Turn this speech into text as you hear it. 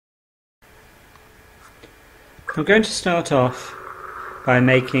I'm going to start off by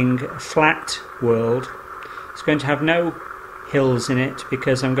making a flat world. It's going to have no hills in it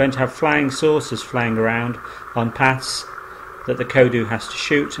because I'm going to have flying saucers flying around on paths that the Kodu has to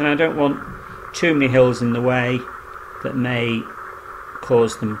shoot, and I don't want too many hills in the way that may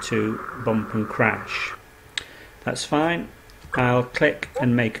cause them to bump and crash. That's fine. I'll click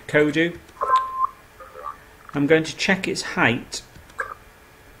and make a Kodu. I'm going to check its height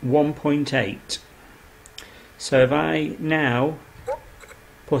 1.8. So if I now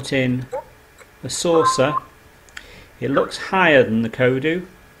put in a saucer, it looks higher than the Kodu.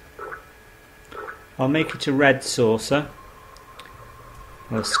 I'll make it a red saucer.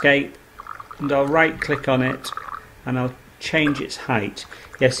 I'll escape and I'll right click on it and I'll change its height.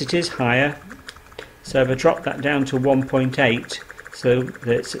 Yes, it is higher, so if I drop that down to 1.8 so that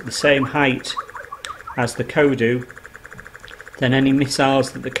it's at the same height as the Kodu, then any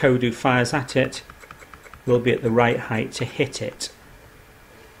missiles that the Kodu fires at it will be at the right height to hit it.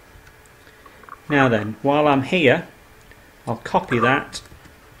 Now then, while I'm here, I'll copy that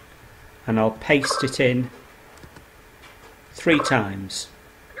and I'll paste it in 3 times.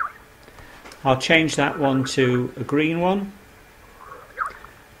 I'll change that one to a green one,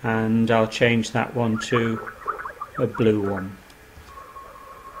 and I'll change that one to a blue one.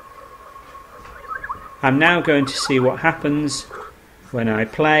 I'm now going to see what happens when I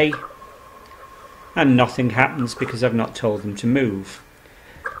play, and nothing happens because I've not told them to move.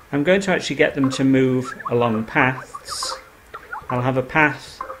 I'm going to actually get them to move along paths. I'll have a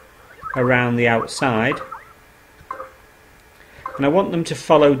path around the outside, and I want them to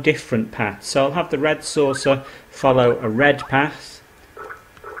follow different paths. So I'll have the red saucer follow a red path.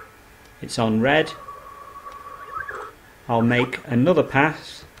 It's on red. I'll make another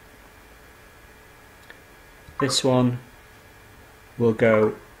path. This one will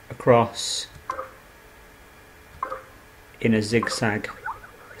go across in a zigzag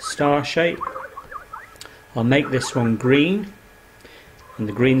star shape. I'll make this one green, and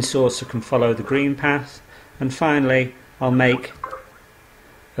the green saucer can follow the green path, and finally I'll make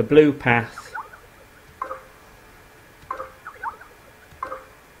a blue path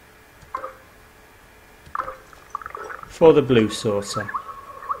for the blue saucer.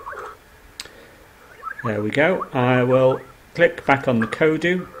 There we go. I will click back on the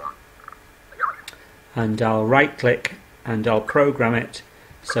Kodu and I'll right click and I'll program it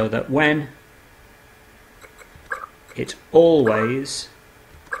so that when it always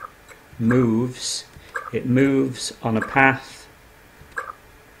moves, it moves on a path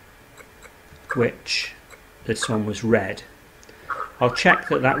which this one was red. I'll check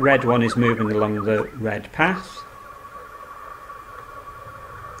that that red one is moving along the red path,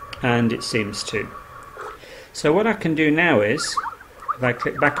 and it seems to. So what I can do now is, if I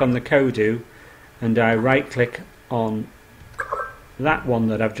click back on the Kodu and I right click on that one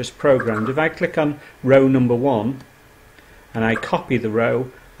that I've just programmed, if I click on row number 1 and I copy the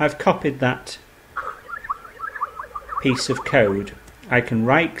row, I've copied that piece of code. I can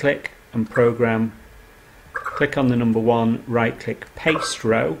right click and program, click on the number 1, right click, paste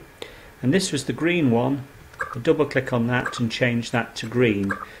row, and this was the green one. I double click on that and change that to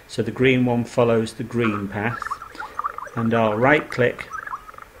green, so the green one follows the green path, and I'll right click,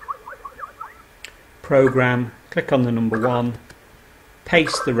 program, click on the number 1,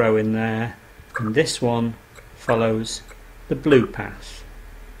 paste the row in there, and this one follows the blue path.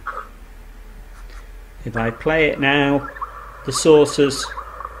 If I play it now, the saucers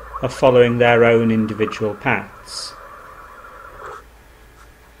are following their own individual paths.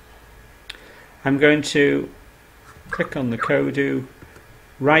 I'm going to click on the Kodu,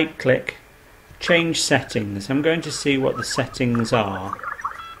 right click, change settings. I'm going to see what the settings are.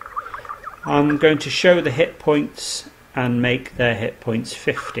 I'm going to show the hit points and make their hit points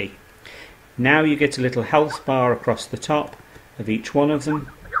 50. Now you get a little health bar across the top of each one of them.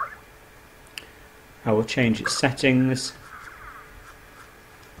 I will change its settings,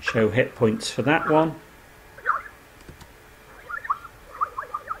 show hit points for that one,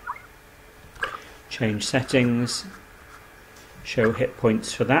 change settings, show hit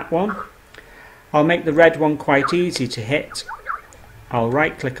points for that one. I'll make the red one quite easy to hit. I'll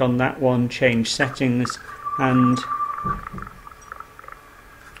right click on that one, change settings, and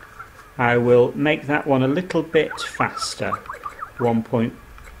I will make that one a little bit faster,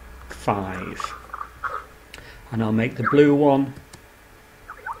 1.5, and I'll make the blue one,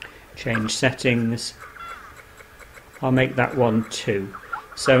 change settings, I'll make that one 2.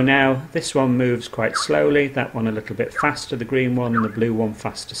 So now this one moves quite slowly, that one a little bit faster, the green one, and the blue one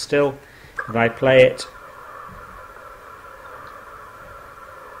faster still. If I play it,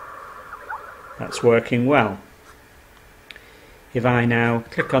 that's working well. If I now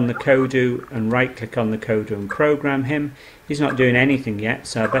click on the Kodu and right click on the Kodu and program him, he's not doing anything yet,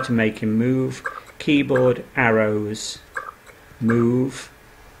 so I better make him move. Keyboard arrows, move.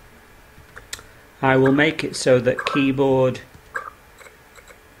 I will make it so that keyboard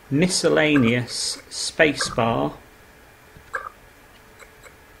miscellaneous spacebar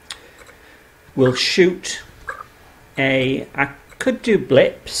will shoot I could do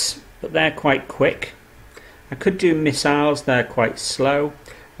blips, but they're quite quick. I could do missiles, they're quite slow.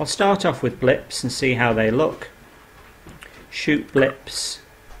 I'll start off with blips and see how they look. Shoot blips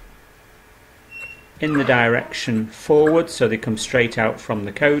in the direction forward so they come straight out from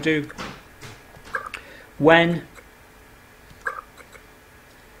the Kodu. When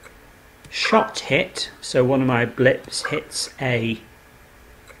shot hit, so one of my blips hits a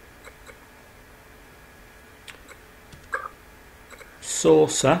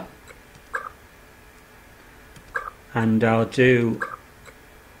saucer, and I'll do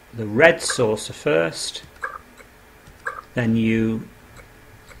the red saucer first, then you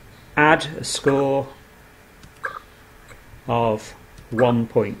add a score of 1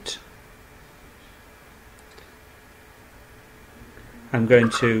 point. I'm going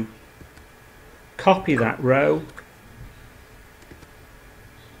to copy that row,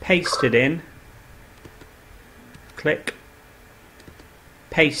 paste it in, click,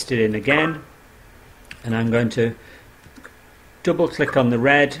 paste it in again, and I'm going to double click on the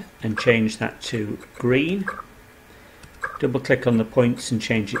red and change that to green. Double click on the points and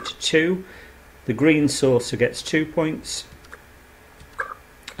change it to 2. The green saucer gets 2 points,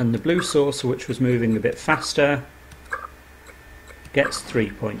 and the blue saucer, which was moving a bit faster, gets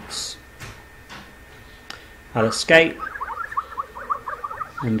 3 points. I'll escape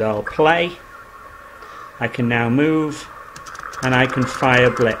and I'll play. I can now move and I can fire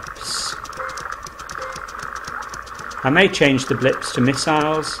blips. I may change the blips to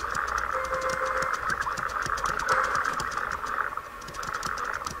missiles.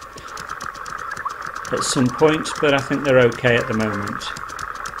 At some point, but I think they're okay at the moment.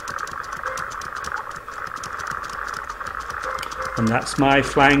 And that's my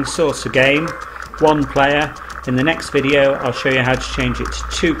flying saucer game, 1 player. In the next video I'll show you how to change it to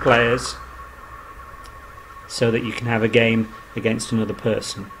 2 players so that you can have a game against another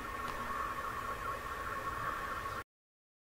person.